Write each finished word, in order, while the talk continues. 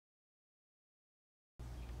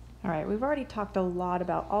All right, we've already talked a lot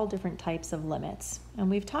about all different types of limits,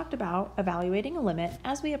 and we've talked about evaluating a limit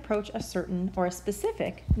as we approach a certain or a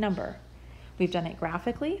specific number. We've done it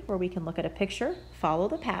graphically, where we can look at a picture, follow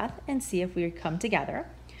the path, and see if we come together.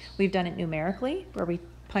 We've done it numerically, where we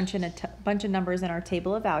punch in a bunch of numbers in our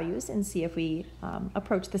table of values and see if we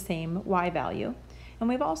approach the same y value. And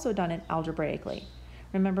we've also done it algebraically.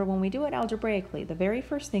 Remember, when we do it algebraically, the very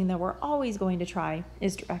first thing that we're always going to try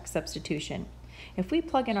is direct substitution. If we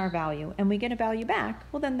plug in our value and we get a value back,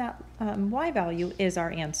 well then that y value is our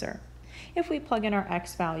answer. If we plug in our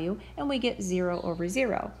x value and we get 0 over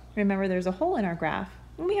 0, remember there's a hole in our graph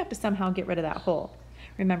and we have to somehow get rid of that hole.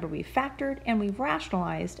 Remember, we've factored and we've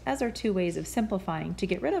rationalized as our two ways of simplifying to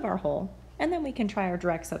get rid of our hole, and then we can try our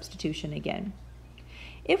direct substitution again.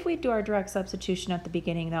 If we do our direct substitution at the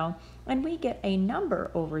beginning though, and we get a number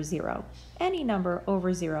over 0, any number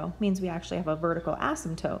over 0 means we actually have a vertical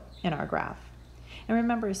asymptote in our graph. And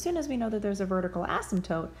remember, as soon as we know that there's a vertical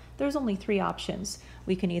asymptote, there's only three options.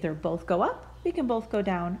 We can either both go up, we can both go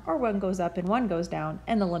down, or one goes up and one goes down,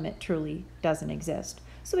 and the limit truly doesn't exist.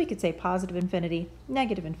 So we could say positive infinity,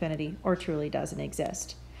 negative infinity, or truly doesn't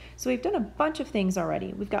exist. So we've done a bunch of things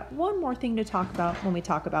already. We've got one more thing to talk about when we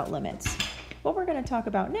talk about limits. What we're going to talk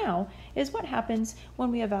about now is what happens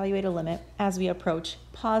when we evaluate a limit as we approach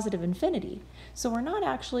positive infinity. So we're not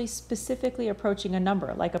actually specifically approaching a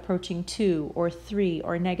number, like approaching 2 or 3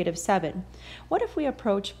 or -7. What if we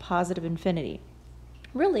approach positive infinity?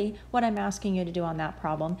 Really, what I'm asking you to do on that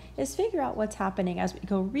problem is figure out what's happening as we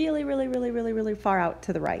go really far out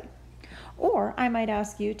to the right. Or I might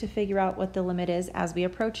ask you to figure out what the limit is as we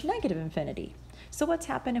approach negative infinity. So what's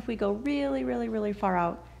happened if we go really far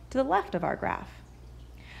out to the left of our graph?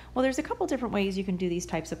 Well, there's a couple different ways you can do these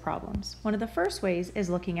types of problems. One of the first ways is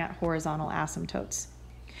looking at horizontal asymptotes.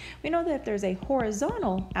 We know that if there's a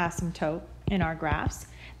horizontal asymptote in our graphs,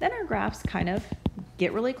 then our graphs kind of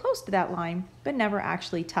get really close to that line, but never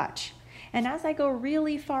actually touch. And as I go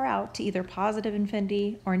really far out to either positive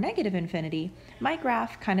infinity or negative infinity, my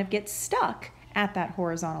graph kind of gets stuck at that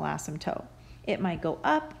horizontal asymptote. It might go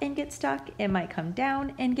up and get stuck, it might come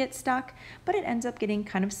down and get stuck, but it ends up getting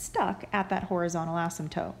kind of stuck at that horizontal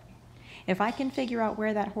asymptote. If I can figure out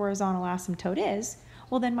where that horizontal asymptote is,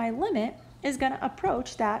 well then my limit is going to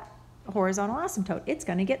approach that horizontal asymptote. It's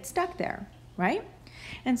going to get stuck there, right?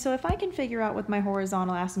 And so if I can figure out what my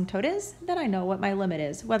horizontal asymptote is, then I know what my limit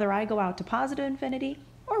is, whether I go out to positive infinity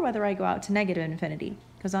or whether I go out to negative infinity.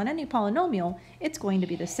 Because on any polynomial, it's going to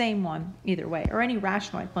be the same one either way, or any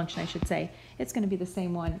rational function, I should say, it's going to be the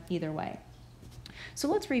same one either way. So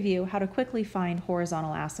let's review how to quickly find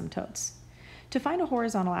horizontal asymptotes. To find a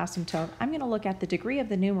horizontal asymptote, I'm going to look at the degree of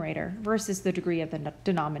the numerator versus the degree of the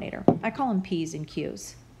denominator. I call them P's and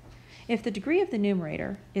Q's. If the degree of the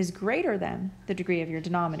numerator is greater than the degree of your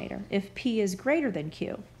denominator, if P is greater than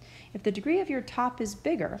Q, if the degree of your top is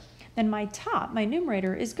bigger, then my top, my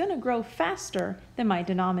numerator, is going to grow faster than my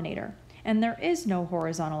denominator, and there is no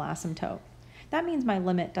horizontal asymptote. That means my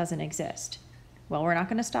limit doesn't exist. Well, we're not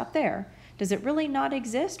going to stop there. Does it really not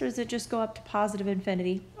exist, or does it just go up to positive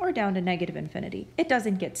infinity or down to negative infinity? It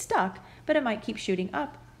doesn't get stuck, but it might keep shooting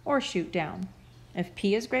up or shoot down. If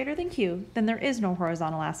P is greater than Q, then there is no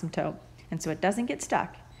horizontal asymptote, and so it doesn't get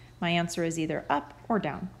stuck. My answer is either up or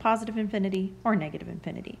down, positive infinity or negative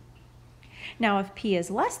infinity. Now, if P is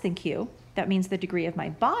less than Q, that means the degree of my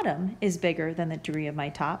bottom is bigger than the degree of my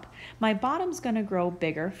top. My bottom's going to grow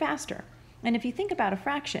bigger faster. And if you think about a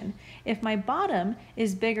fraction, if my bottom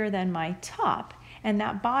is bigger than my top, and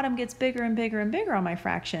that bottom gets bigger and bigger and bigger on my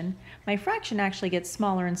fraction actually gets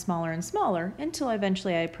smaller and smaller and smaller until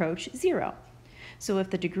eventually I approach 0. So if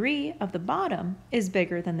the degree of the bottom is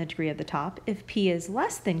bigger than the degree of the top, if P is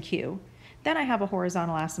less than Q, then I have a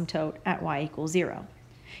horizontal asymptote at y equals 0.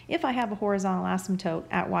 If I have a horizontal asymptote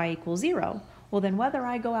at y equals 0, well then whether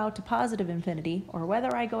I go out to positive infinity or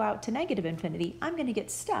whether I go out to negative infinity, I'm going to get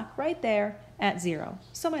stuck right there at 0.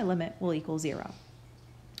 So my limit will equal 0.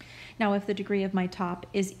 Now if the degree of my top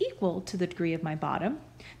is equal to the degree of my bottom,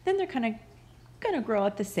 then they're kind of going to grow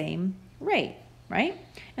at the same rate, right?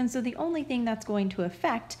 And so the only thing that's going to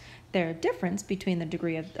affect their difference between the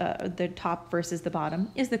degree of the top versus the bottom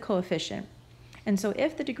is the coefficient. And so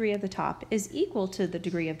if the degree of the top is equal to the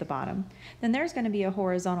degree of the bottom, then there's going to be a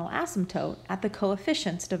horizontal asymptote at the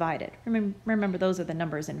coefficients divided. Remember, those are the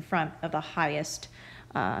numbers in front of the highest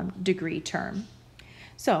degree term.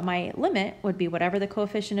 So my limit would be whatever the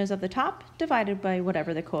coefficient is of the top divided by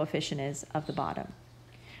whatever the coefficient is of the bottom.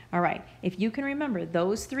 All right, if you can remember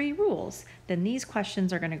those three rules, then these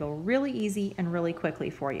questions are going to go really easy and really quickly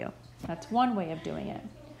for you. That's one way of doing it.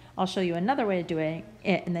 I'll show you another way of doing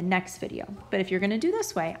it in the next video. But if you're going to do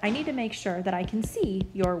this way, I need to make sure that I can see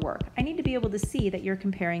your work. I need to be able to see that you're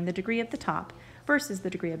comparing the degree of the top versus the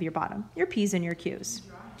degree of your bottom, your P's and your Q's.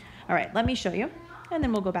 All right, let me show you, and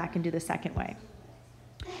then we'll go back and do the second way.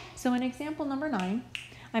 So in example number 9,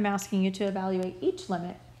 I'm asking you to evaluate each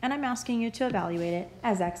limit, and I'm asking you to evaluate it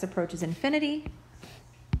as x approaches infinity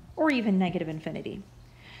or even negative infinity.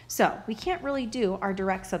 So we can't really do our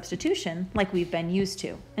direct substitution like we've been used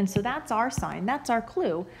to. And so that's our sign, that's our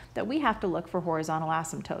clue that we have to look for horizontal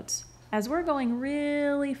asymptotes. As we're going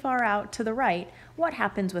really far out to the right, what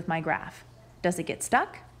happens with my graph? Does it get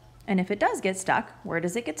stuck? And if it does get stuck, where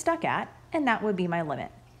does it get stuck at? And that would be my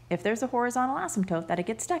limit. If there's a horizontal asymptote that it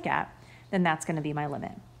gets stuck at, then that's going to be my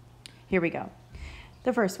limit. Here we go.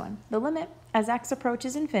 The first one, the limit as x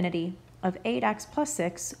approaches infinity of 8x plus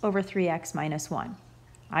 6 over 3x minus 1.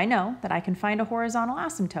 I know that I can find a horizontal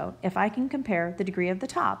asymptote if I can compare the degree of the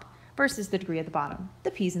top versus the degree of the bottom,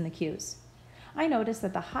 the P's and the Q's. I notice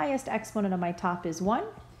that the highest exponent of my top is 1,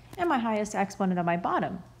 and my highest exponent of my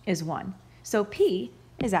bottom is 1. So P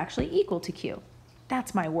is actually equal to Q.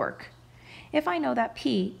 That's my work. If I know that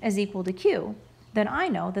P is equal to Q, then I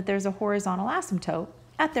know that there's a horizontal asymptote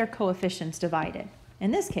at their coefficients divided.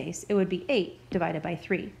 In this case, it would be 8 divided by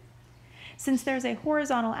 3. Since there's a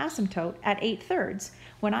horizontal asymptote at 8/3,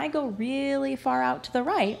 when I go really far out to the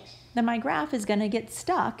right, then my graph is going to get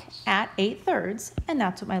stuck at 8/3, and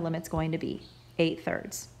that's what my limit's going to be,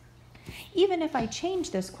 8/3. Even if I change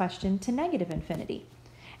this question to negative infinity,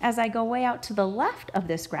 as I go way out to the left of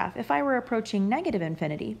this graph, if I were approaching negative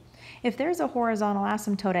infinity, if there's a horizontal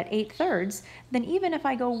asymptote at 8/3, then even if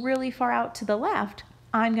I go really far out to the left,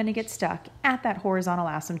 I'm going to get stuck at that horizontal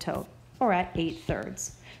asymptote, or at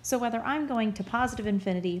 8/3. So whether I'm going to positive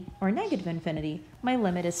infinity or negative infinity, my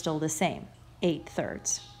limit is still the same,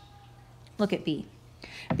 8/3. Look at B.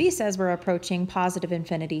 B says we're approaching positive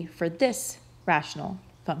infinity for this rational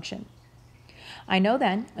function. I know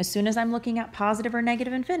then, as soon as I'm looking at positive or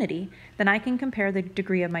negative infinity, then I can compare the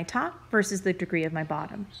degree of my top versus the degree of my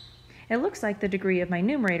bottom. It looks like the degree of my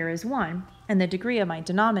numerator is 1, and the degree of my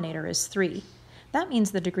denominator is 3. That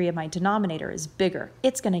means the degree of my denominator is bigger.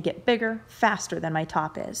 It's going to get bigger faster than my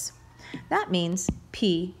top is. That means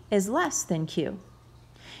P is less than Q.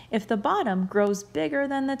 If the bottom grows bigger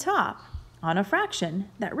than the top on a fraction,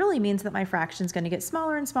 that really means that my fraction is going to get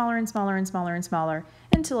smaller and smaller and smaller and smaller and smaller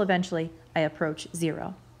until eventually I approach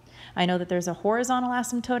 0. I know that there's a horizontal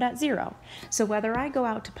asymptote at 0. So whether I go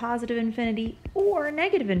out to positive infinity or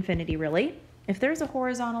negative infinity really, if there's a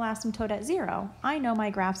horizontal asymptote at 0, I know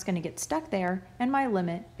my graph's going to get stuck there and my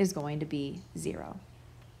limit is going to be 0.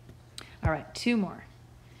 All right, 2 more.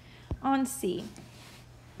 On C,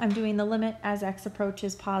 I'm doing the limit as x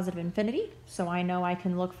approaches positive infinity, so I know I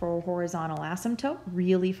can look for a horizontal asymptote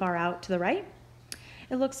really far out to the right.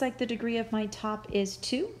 It looks like the degree of my top is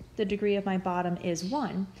 2, the degree of my bottom is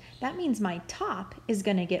 1. That means my top is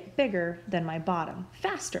going to get bigger than my bottom,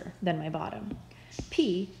 faster than my bottom.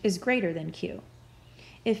 P is greater than Q.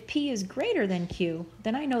 If P is greater than Q,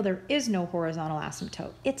 then I know there is no horizontal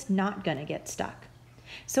asymptote. It's not going to get stuck.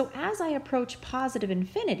 So as I approach positive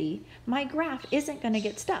infinity, my graph isn't going to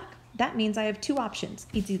get stuck. That means I have 2 options.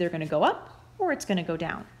 It's either going to go up or it's going to go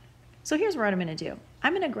down. So here's what I'm going to do.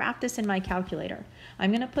 I'm going to graph this in my calculator.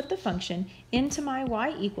 I'm going to put the function into my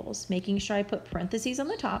y equals, making sure I put parentheses on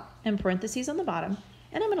the top and parentheses on the bottom,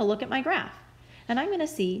 and I'm going to look at my graph. And I'm going to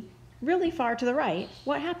see really far to the right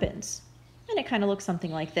what happens. And it kind of looks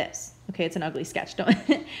something like this. Okay, it's an ugly sketch, don't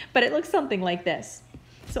but it looks something like this.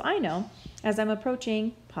 So I know as I'm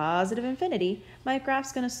approaching positive infinity, my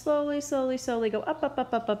graph's going to slowly, slowly, slowly go up, up,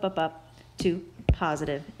 up, up, up, up, up to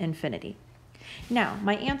positive infinity. Now,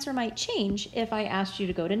 my answer might change if I asked you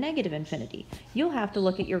to go to negative infinity. You'll have to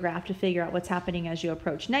look at your graph to figure out what's happening as you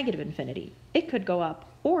approach negative infinity. It could go up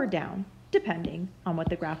or down, depending on what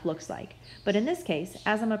the graph looks like. But in this case,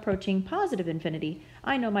 as I'm approaching positive infinity,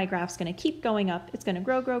 I know my graph's going to keep going up. It's going to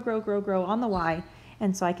grow, grow, grow, grow, grow on the y,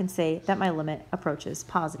 and so I can say that my limit approaches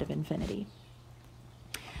positive infinity.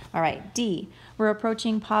 All right, D, we're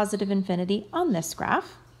approaching positive infinity on this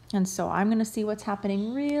graph. And so I'm going to see what's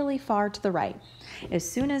happening really far to the right. As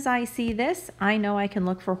soon as I see this, I know I can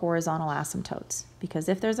look for horizontal asymptotes. Because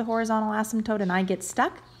if there's a horizontal asymptote and I get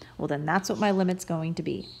stuck, well then that's what my limit's going to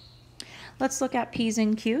be. Let's look at P's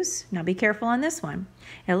and Q's. Now be careful on this one.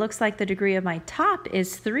 It looks like the degree of my top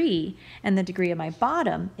is 3 and the degree of my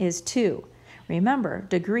bottom is 2. Remember,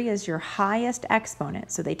 degree is your highest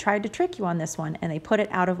exponent. So they tried to trick you on this one and they put it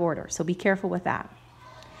out of order. So be careful with that.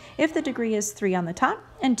 If the degree is 3 on the top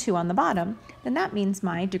and 2 on the bottom, then that means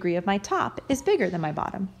my degree of my top is bigger than my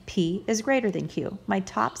bottom. P is greater than Q. My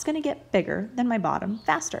top's going to get bigger than my bottom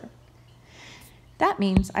faster. That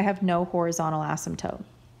means I have no horizontal asymptote.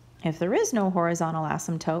 If there is no horizontal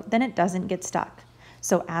asymptote, then it doesn't get stuck.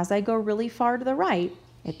 So as I go really far to the right,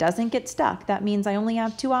 it doesn't get stuck. That means I only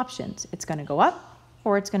have two options. It's going to go up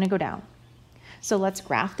or it's going to go down. So let's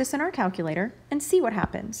graph this in our calculator and see what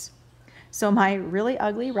happens. So my really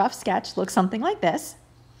ugly rough sketch looks something like this.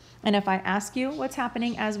 And if I ask you what's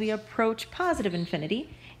happening as we approach positive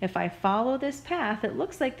infinity, if I follow this path, it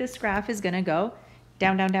looks like this graph is going to go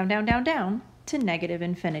down, down, down, down, down, down to negative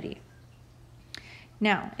infinity.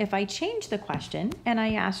 Now, if I change the question and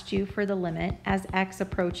I asked you for the limit as x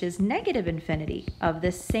approaches negative infinity of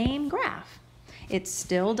the same graph, it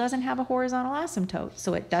still doesn't have a horizontal asymptote,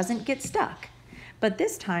 so it doesn't get stuck. But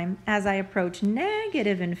this time, as I approach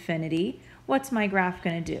negative infinity, what's my graph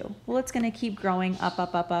going to do? Well, it's going to keep growing up,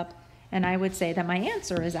 up, up, up, and I would say that my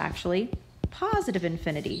answer is actually positive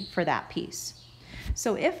infinity for that piece.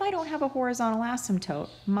 So if I don't have a horizontal asymptote,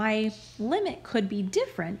 my limit could be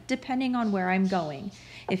different depending on where I'm going.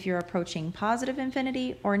 If you're approaching positive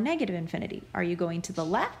infinity or negative infinity, are you going to the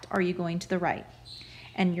left or are you going to the right?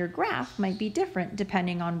 And your graph might be different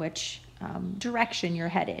depending on which direction you're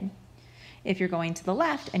headed. If you're going to the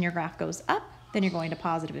left and your graph goes up, then you're going to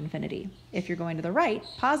positive infinity. If you're going to the right,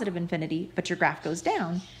 positive infinity, but your graph goes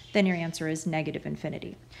down, then your answer is negative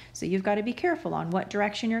infinity. So you've got to be careful on what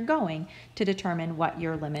direction you're going to determine what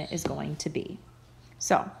your limit is going to be.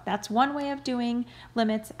 So that's one way of doing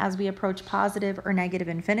limits as we approach positive or negative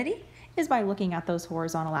infinity, is by looking at those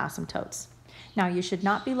horizontal asymptotes. Now you should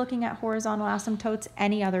not be looking at horizontal asymptotes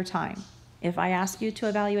any other time. If I ask you to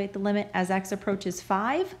evaluate the limit as x approaches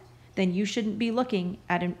 5, then you shouldn't be looking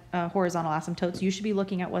at horizontal asymptotes. You should be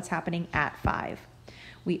looking at what's happening at 5.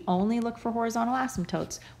 We only look for horizontal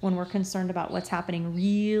asymptotes when we're concerned about what's happening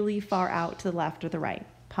really far out to the left or the right,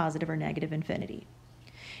 positive or negative infinity.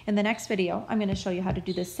 In the next video, I'm going to show you how to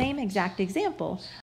do the same exact example,